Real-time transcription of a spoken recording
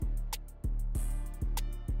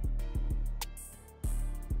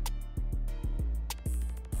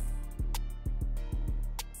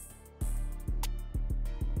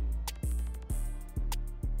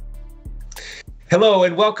Hello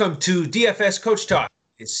and welcome to DFS Coach Talk.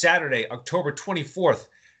 It's Saturday, October 24th,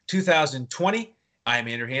 2020. I'm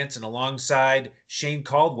Andrew Hansen alongside Shane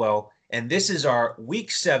Caldwell, and this is our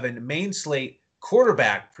Week 7 main slate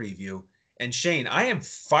quarterback preview. And Shane, I am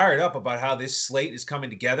fired up about how this slate is coming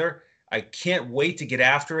together. I can't wait to get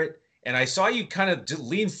after it. And I saw you kind of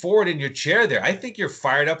lean forward in your chair there. I think you're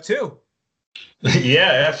fired up too.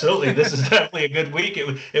 Yeah, absolutely. This is definitely a good week.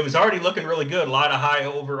 It was already looking really good. A lot of high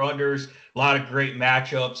over unders, a lot of great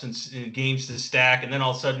matchups and games to stack. And then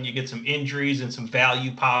all of a sudden you get some injuries and some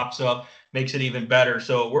value pops up, makes it even better.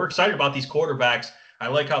 So we're excited about these quarterbacks. I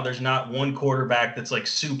like how there's not one quarterback that's like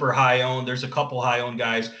super high owned. There's a couple high owned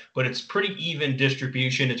guys, but it's pretty even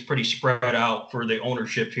distribution. It's pretty spread out for the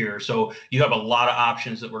ownership here. So you have a lot of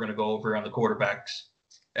options that we're going to go over on the quarterbacks.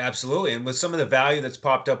 Absolutely. And with some of the value that's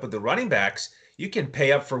popped up with the running backs, you can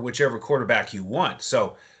pay up for whichever quarterback you want.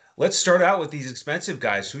 So let's start out with these expensive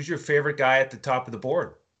guys. Who's your favorite guy at the top of the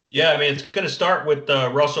board? Yeah, I mean, it's going to start with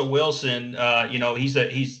Russell Wilson. He's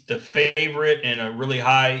the favorite and a really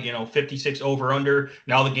high, 56 over under.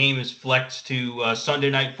 Now the game is flexed to Sunday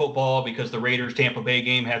night football because the Raiders Tampa Bay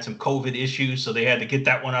game had some COVID issues, so they had to get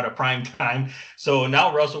that one out of prime time. So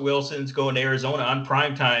now Russell Wilson's going to Arizona on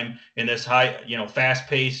prime time in this high, fast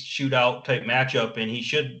paced shootout type matchup, and he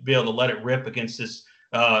should be able to let it rip against this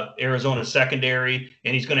Arizona secondary,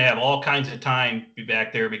 and he's going to have all kinds of time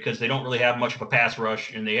back there because they don't really have much of a pass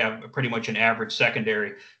rush, and they have pretty much an average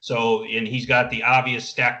secondary. So, and he's got the obvious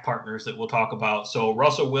stack partners that we'll talk about. So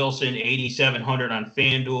Russell Wilson, 8,700 on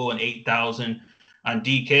FanDuel and 8,000 on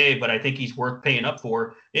DK, but I think he's worth paying up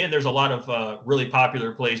for. And there's a lot of really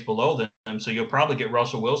popular plays below them. So you'll probably get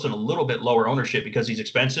Russell Wilson a little bit lower ownership because he's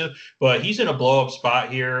expensive, but he's in a blow up spot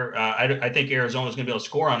here. I think Arizona's going to be able to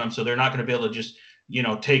score on him. So they're not going to be able to just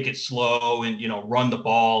take it slow and run the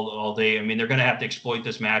ball all day. I mean, they're going to have to exploit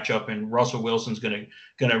this matchup, and Russell Wilson's going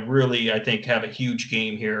to really, I think, have a huge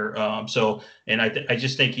game here. And I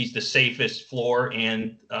just think he's the safest floor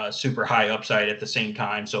and super high upside at the same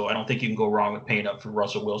time. So I don't think you can go wrong with paying up for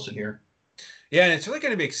Russell Wilson here. Yeah, and it's really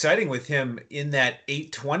going to be exciting with him in that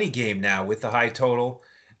 820 game now with the high total.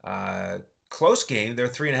 Uh, Close game. They're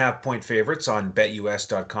 3.5 point favorites on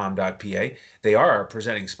betus.com.pa. They are our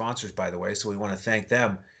presenting sponsors, by the way, so we want to thank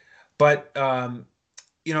them. But,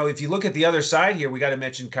 if you look at the other side here, we got to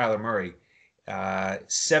mention Kyler Murray.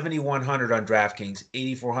 7,100 on DraftKings,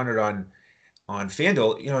 8,400 on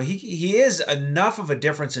FanDuel. He is enough of a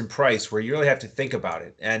difference in price where you really have to think about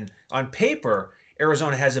it. And on paper,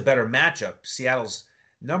 Arizona has a better matchup. Seattle's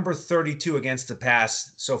number 32 against the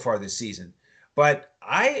pass so far this season. But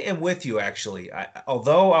I am with you, actually.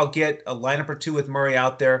 Although I'll get a lineup or two with Murray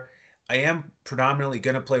out there, I am predominantly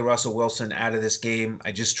going to play Russell Wilson out of this game.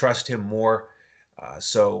 I just trust him more.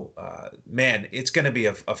 Man, it's going to be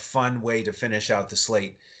a fun way to finish out the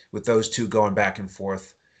slate with those two going back and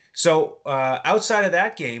forth. So outside of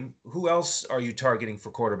that game, who else are you targeting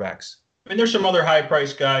for quarterbacks? I mean, there's some other high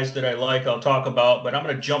price guys that I like, I'll talk about, but I'm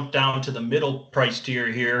going to jump down to the middle price tier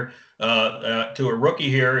here, to a rookie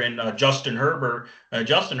here in Justin Herbert.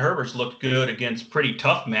 Justin Herbert's looked good against pretty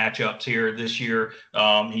tough matchups here this year.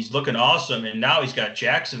 He's looking awesome, and now he's got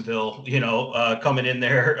Jacksonville, coming in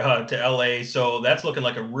there to LA. So that's looking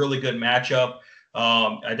like a really good matchup.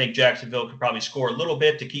 I think Jacksonville could probably score a little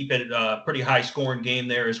bit to keep it a pretty high scoring game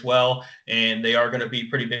there as well. And they are going to be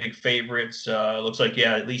pretty big favorites. Looks like,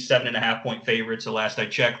 yeah, at least 7.5 point favorites the last I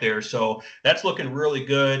checked there. So that's looking really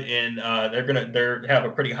good. And they're have a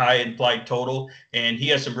pretty high implied total. And he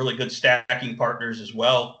has some really good stacking partners as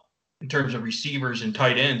well in terms of receivers and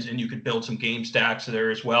tight ends. And you could build some game stacks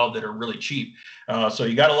there as well that are really cheap. So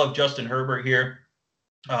you got to love Justin Herbert here.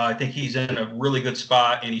 I think he's in a really good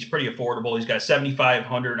spot, and he's pretty affordable. He's got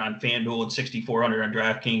 7,500 on FanDuel and 6,400 on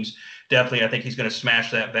DraftKings. Definitely, I think he's going to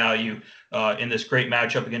smash that value in this great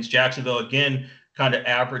matchup against Jacksonville. Again, kind of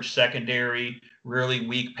average secondary, really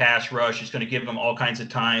weak pass rush. He's going to give them all kinds of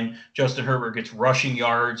time. Justin Herbert gets rushing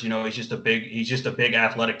yards. He's just a big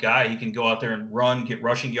athletic guy. He can go out there and run, get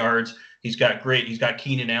rushing yards. He's got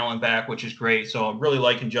Keenan Allen back, which is great. So I'm really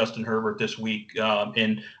liking Justin Herbert this week.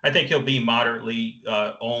 And I think he'll be moderately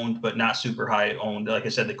owned, but not super high owned. Like I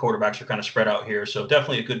said, the quarterbacks are kind of spread out here. So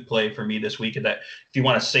definitely a good play for me this week if you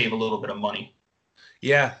want to save a little bit of money.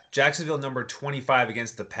 Yeah, Jacksonville number 25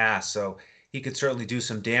 against the pass, so he could certainly do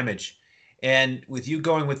some damage. And with you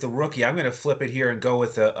going with the rookie, I'm going to flip it here and go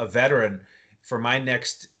with a veteran for my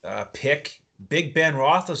next pick. Big Ben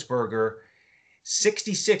Roethlisberger,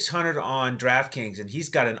 6,600 on DraftKings, and he's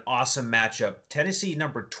got an awesome matchup. Tennessee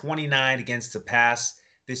number 29 against the pass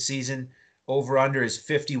this season. Over under is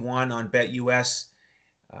 51 on BetUS.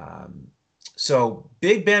 Um, So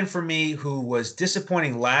Big Ben for me, who was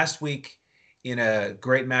disappointing last week in a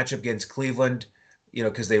great matchup against Cleveland,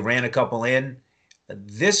 because they ran a couple in.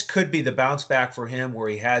 This could be the bounce back for him where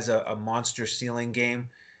he has a monster ceiling game.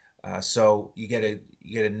 So you get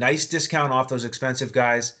a nice discount off those expensive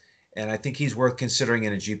guys, and I think he's worth considering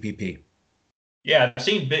in a GPP. Yeah, I've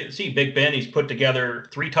see Big Ben. He's put together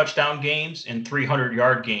 3 touchdown games and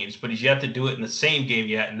 300-yard games, but he's yet to do it in the same game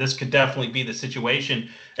yet. And this could definitely be the situation,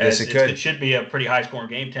 Yes, as it it could. should be a pretty high scoring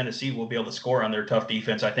game. Tennessee will be able to score on their tough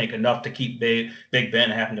defense, I think, enough to keep Big Ben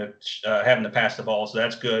having to pass the ball. So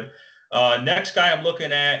that's good. Next guy I'm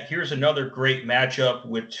looking at, here's another great matchup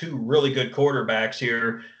with two really good quarterbacks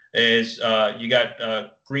here. Is you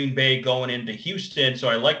got Green Bay going into Houston. So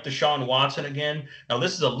I like Deshaun Watson again. Now,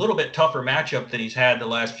 this is a little bit tougher matchup than he's had the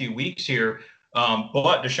last few weeks here.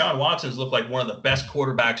 But Deshaun Watson's looked like one of the best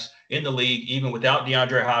quarterbacks in the league, even without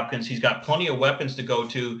DeAndre Hopkins. He's got plenty of weapons to go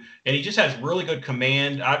to, and he just has really good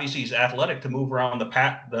command. Obviously, he's athletic to move around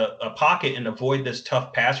the pocket and avoid this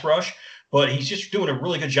tough pass rush. But he's just doing a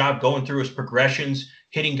really good job going through his progressions,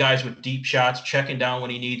 hitting guys with deep shots, checking down when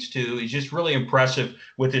he needs to. He's just really impressive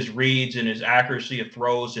with his reads and his accuracy of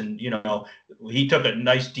throws. And, he took a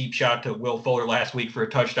nice deep shot to Will Fuller last week for a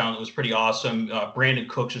touchdown that was pretty awesome. Brandon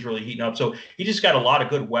Cooks is really heating up. So he just got a lot of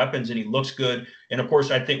good weapons and he looks good. And, of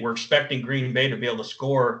course, I think we're expecting Green Bay to be able to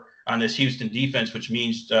score on this Houston defense, which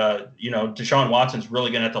means, Deshaun Watson's really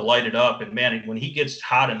going to have to light it up. And, man, when he gets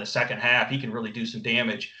hot in the second half, he can really do some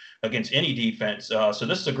damage against any defense. So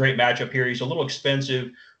this is a great matchup here. He's a little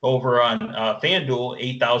expensive over on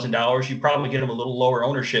FanDuel, $8,000. You probably get him a little lower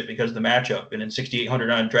ownership because of the matchup, and then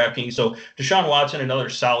 6,800 on DraftKings. So Deshaun Watson, another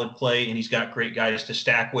solid play, and he's got great guys to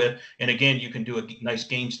stack with. And again, you can do a nice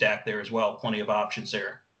game stack there as well. Plenty of options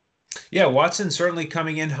there. Yeah, Watson certainly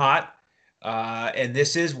coming in hot. And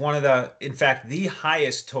this is in fact, the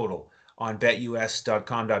highest total on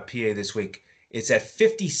betus.com.pa this week. It's at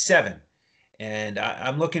 57. And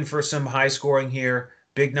I'm looking for some high scoring here,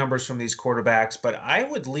 big numbers from these quarterbacks, but I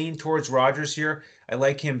would lean towards Rodgers here. I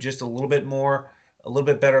like him just a little bit more, a little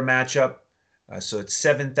bit better matchup. So it's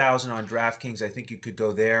 7,000 on DraftKings. I think you could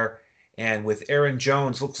go there. And with Aaron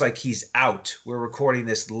Jones, looks like he's out. We're recording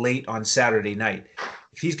this late on Saturday night.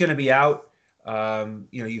 If he's going to be out,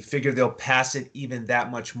 you figure they'll pass it even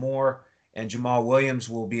that much more. And Jamal Williams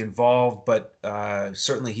will be involved, but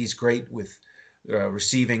certainly he's great with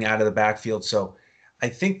receiving out of the backfield. So I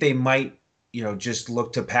think they might, just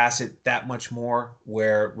look to pass it that much more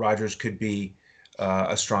where Rodgers could be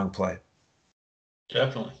a strong play.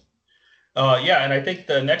 Definitely. Yeah, and I think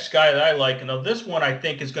the next guy that I like, this one I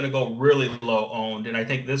think is going to go really low owned, and I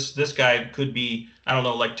think this guy could be, I don't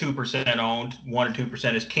know, like 2% owned, 1 or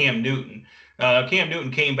 2% is Cam Newton. Cam Newton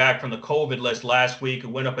came back from the COVID list last week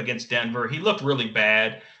and went up against Denver. He looked really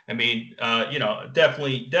bad. I mean,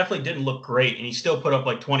 definitely didn't look great, and he still put up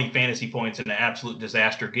like 20 fantasy points in an absolute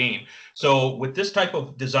disaster game. So with this type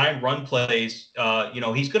of design run plays,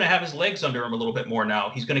 he's going to have his legs under him a little bit more now.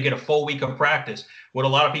 He's going to get a full week of practice. What a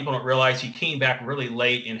lot of people don't realize, he came back really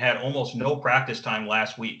late and had almost no practice time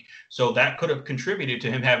last week. So that could have contributed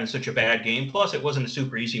to him having such a bad game. Plus, it wasn't a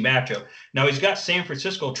super easy matchup. Now, he's got San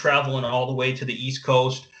Francisco traveling all the way to the East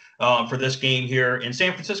Coast for this game here. And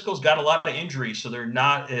San Francisco's got a lot of injuries, so they're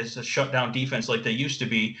not as a shutdown defense like they used to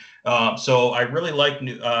be. So I really like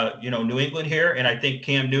New England here, and I think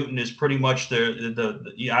Cam Newton is pretty much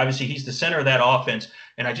the obviously he's the center of that offense,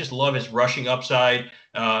 and I just love his rushing upside.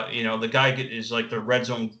 The guy is like the red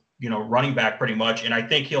zone running back pretty much. And I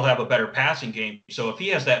think he'll have a better passing game. So if he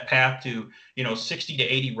has that path to, 60 to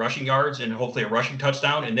 80 rushing yards and hopefully a rushing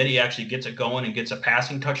touchdown, and then he actually gets it going and gets a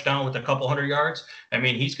passing touchdown with a couple hundred yards, I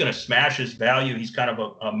mean, he's going to smash his value. He's kind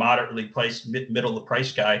of a moderately priced, middle of the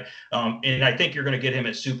price guy. And I think you're going to get him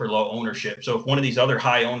at super low ownership. So if one of these other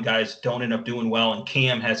high owned guys don't end up doing well and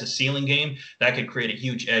Cam has a ceiling game, that could create a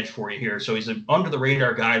huge edge for you here. So he's an under the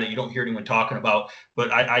radar guy that you don't hear anyone talking about,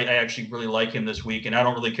 but I actually really like him this week. And I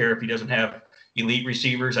don't really care if he doesn't have elite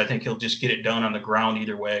receivers. I think he'll just get it done on the ground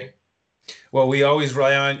either way. Well, we always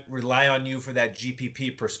rely on you for that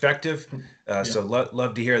GPP perspective. Yeah. So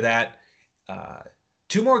love to hear that.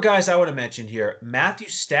 Two more guys I want to mention here. Matthew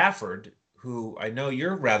Stafford, who I know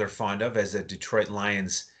you're rather fond of as a Detroit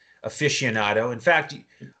Lions aficionado. In fact,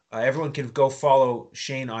 everyone can go follow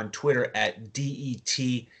Shane on Twitter at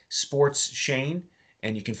DET Sports Shane,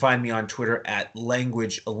 and you can find me on Twitter at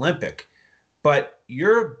Language Olympic. But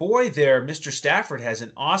your boy there, Mr. Stafford, has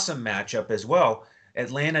an awesome matchup as well.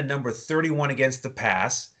 Atlanta number 31 against the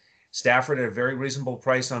pass. Stafford at a very reasonable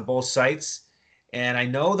price on both sites. And I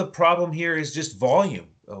know the problem here is just volume.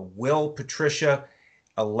 Will Patricia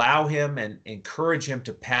allow him and encourage him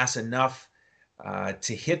to pass enough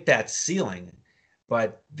to hit that ceiling.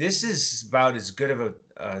 But this is about as good of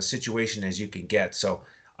a situation as you can get. So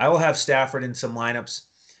I will have Stafford in some lineups.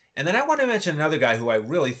 And then I want to mention another guy who I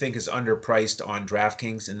really think is underpriced on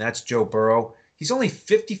DraftKings, and that's Joe Burrow. He's only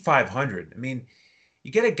 5,500. I mean,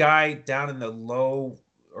 you get a guy down in the low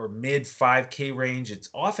or mid 5K range. It's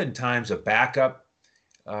oftentimes a backup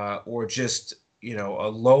or just, a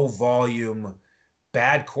low volume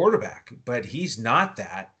bad quarterback, but he's not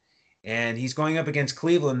that. And he's going up against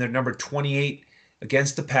Cleveland. They're number 28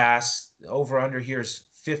 against the pass. Over under here is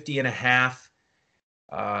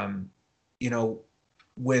 50.5.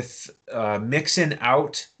 With Mixon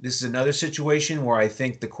out, this is another situation where I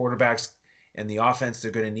think the quarterbacks and the offense,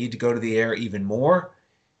 they're going to need to go to the air even more.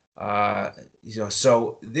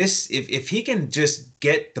 So this, if he can just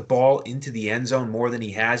get the ball into the end zone more than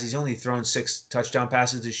he has, he's only thrown 6 touchdown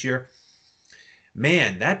passes this year.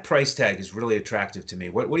 Man, that price tag is really attractive to me.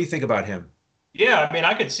 What do you think about him? Yeah, I mean,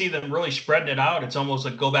 I could see them really spreading it out. It's almost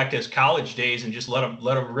like go back to his college days and just let him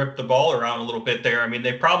rip the ball around a little bit there. I mean,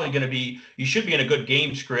 they're probably going to be. You should be in a good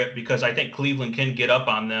game script because I think Cleveland can get up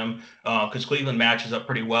on them because Cleveland matches up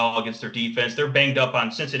pretty well against their defense. They're banged up on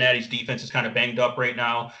Cincinnati's defense is kind of banged up right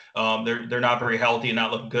now. They're not very healthy and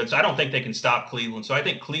not looking good. So I don't think they can stop Cleveland. So I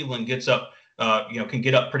think Cleveland gets up. Can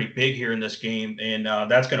get up pretty big here in this game, and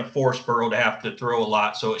that's going to force Burrow to have to throw a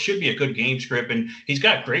lot. So it should be a good game script, and he's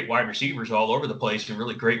got great wide receivers all over the place and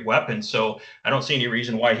really great weapons. So I don't see any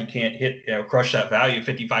reason why he can't crush that value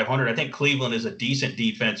 5,500. I think Cleveland is a decent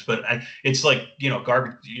defense, but it's like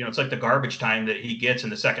garbage. It's like the garbage time that he gets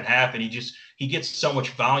in the second half, and he gets so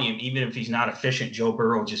much volume. Even if he's not efficient, Joe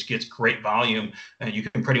Burrow just gets great volume, and you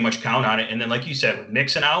can pretty much count on it. And then, like you said, with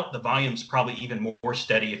Mixon out, the volume's probably even more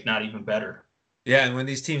steady, if not even better. Yeah, and when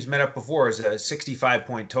these teams met up before, it was a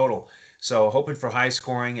 65-point total. So hoping for high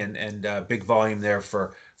scoring and big volume there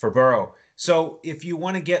for Burrow. So if you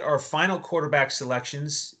want to get our final quarterback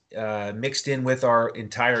selections mixed in with our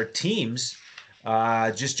entire teams,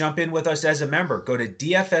 just jump in with us as a member. Go to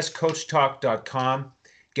dfscoachtalk.com,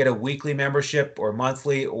 get a weekly membership or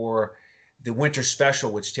monthly or the winter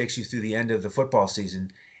special, which takes you through the end of the football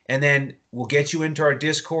season. And then we'll get you into our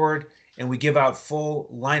Discord, and we give out full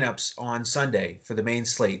lineups on Sunday for the main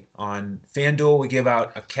slate. On FanDuel, we give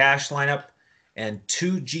out a cash lineup and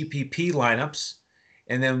 2 GPP lineups.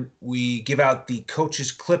 And then we give out the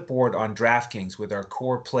coach's clipboard on DraftKings with our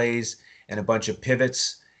core plays and a bunch of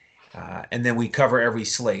pivots. And then we cover every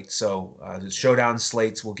slate. So the showdown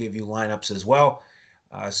slates will give you lineups as well.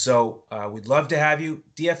 So we'd love to have you.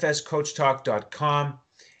 dfscoachtalk.com.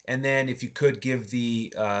 And then if you could give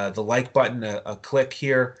the like button a click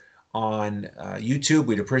here on YouTube,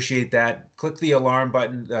 we'd appreciate that. Click the alarm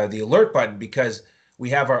button, the alert button, because we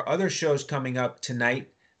have our other shows coming up tonight,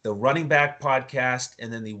 the running back podcast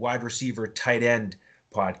and then the wide receiver tight end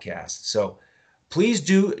podcast. So please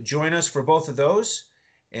do join us for both of those.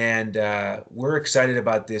 And we're excited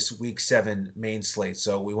about this week 7 main slate.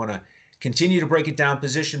 So we want to continue to break it down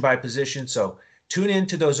position by position. So tune in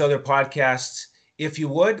to those other podcasts. If you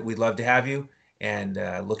would, we'd love to have you. And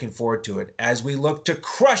looking forward to it as we look to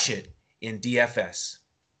crush it in DFS.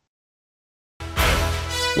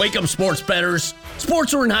 Wake up, sports bettors.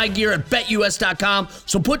 Sports are in high gear at BetUS.com,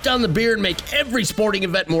 so put down the beer and make every sporting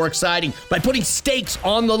event more exciting by putting stakes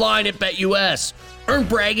on the line at BetUS. Earn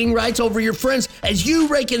bragging rights over your friends as you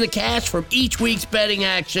rake in the cash from each week's betting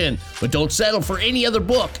action. But don't settle for any other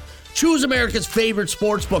book. Choose America's favorite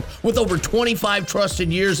sportsbook with over 25 trusted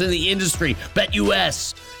years in the industry,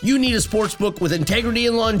 BetUS. You need a sportsbook with integrity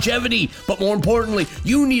and longevity, but more importantly,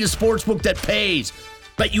 you need a sportsbook that pays.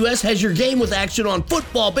 BetUS has your game with action on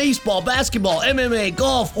football, baseball, basketball, MMA,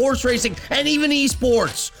 golf, horse racing, and even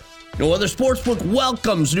esports. No other sportsbook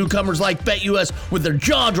welcomes newcomers like BetUS with their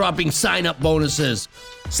jaw-dropping sign-up bonuses.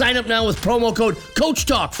 Sign up now with promo code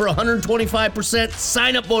CoachTalk for 125%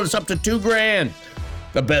 sign-up bonus up to $2,000.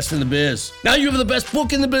 The best in the biz. Now you have the best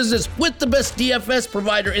book in the business with the best DFS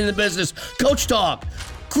provider in the business, Coach Talk.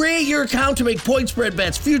 Create your account to make point spread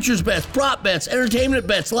bets, futures bets, prop bets, entertainment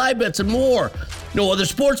bets, live bets, and more. No other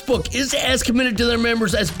sportsbook is as committed to their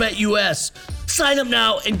members as BetUS. Sign up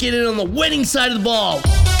now and get in on the winning side of the ball.